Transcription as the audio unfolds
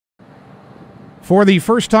For the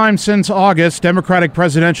first time since August, Democratic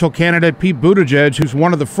presidential candidate Pete Buttigieg, who's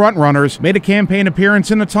one of the frontrunners, made a campaign appearance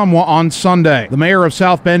in Ottumwa on Sunday. The mayor of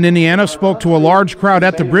South Bend, Indiana, spoke to a large crowd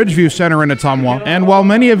at the Bridgeview Center in Ottumwa, and while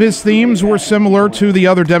many of his themes were similar to the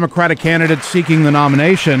other Democratic candidates seeking the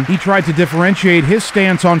nomination, he tried to differentiate his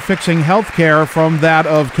stance on fixing health care from that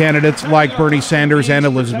of candidates like Bernie Sanders and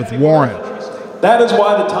Elizabeth Warren. That is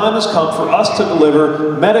why the time has come for us to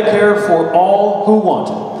deliver Medicare for all who want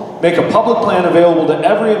it. Make a public plan available to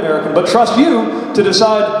every American, but trust you to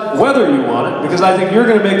decide whether you want it, because I think you're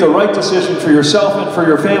going to make the right decision for yourself and for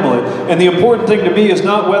your family. And the important thing to me is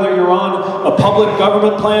not whether you're on a public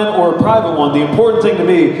government plan or a private one. The important thing to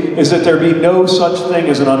me is that there be no such thing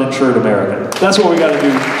as an uninsured American. That's what we got to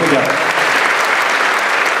do together.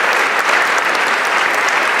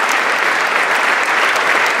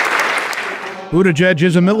 Buttigieg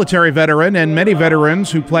is a military veteran, and many veterans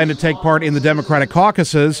who plan to take part in the Democratic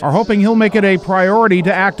caucuses are hoping he'll make it a priority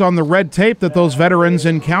to act on the red tape that those veterans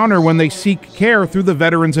encounter when they seek care through the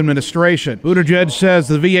Veterans Administration. Buttigieg says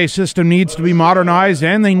the VA system needs to be modernized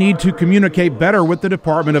and they need to communicate better with the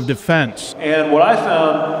Department of Defense. And what I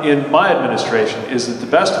found in my administration is that the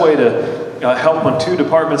best way to help when two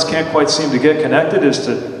departments can't quite seem to get connected is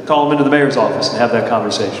to call them into the mayor's office and have that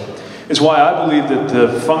conversation. Is why I believe that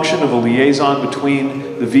the function of a liaison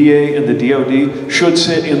between the VA and the DOD should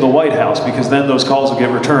sit in the White House, because then those calls will get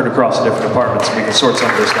returned across the different departments and we can sort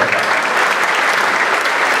some of this stuff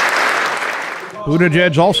out.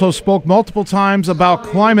 Buttigieg also spoke multiple times about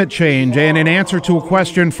climate change, and in answer to a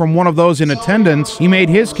question from one of those in attendance, he made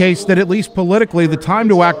his case that at least politically the time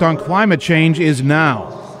to act on climate change is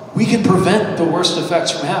now. We can prevent the worst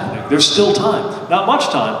effects from happening. There's still time. Not much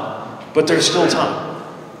time, but there's still time.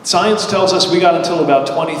 Science tells us we got until about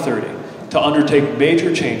 2030 to undertake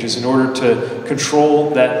major changes in order to control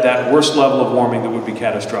that worst level of warming that would be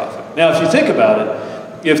catastrophic. Now, if you think about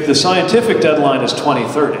it, if the scientific deadline is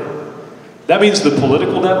 2030, that means the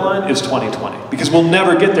political deadline is 2020, because we'll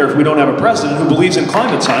never get there if we don't have a president who believes in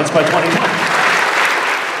climate science by 2020.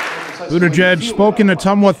 Buttigieg spoke in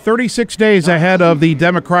Ottumwa 36 days ahead of the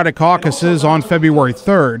Democratic caucuses on February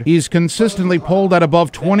 3rd. He's consistently polled at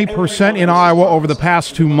above 20% in Iowa over the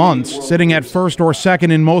past 2 months, sitting at first or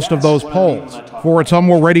second in most of those polls. For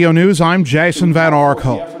Ottumwa Radio News, I'm Jason Van Ark.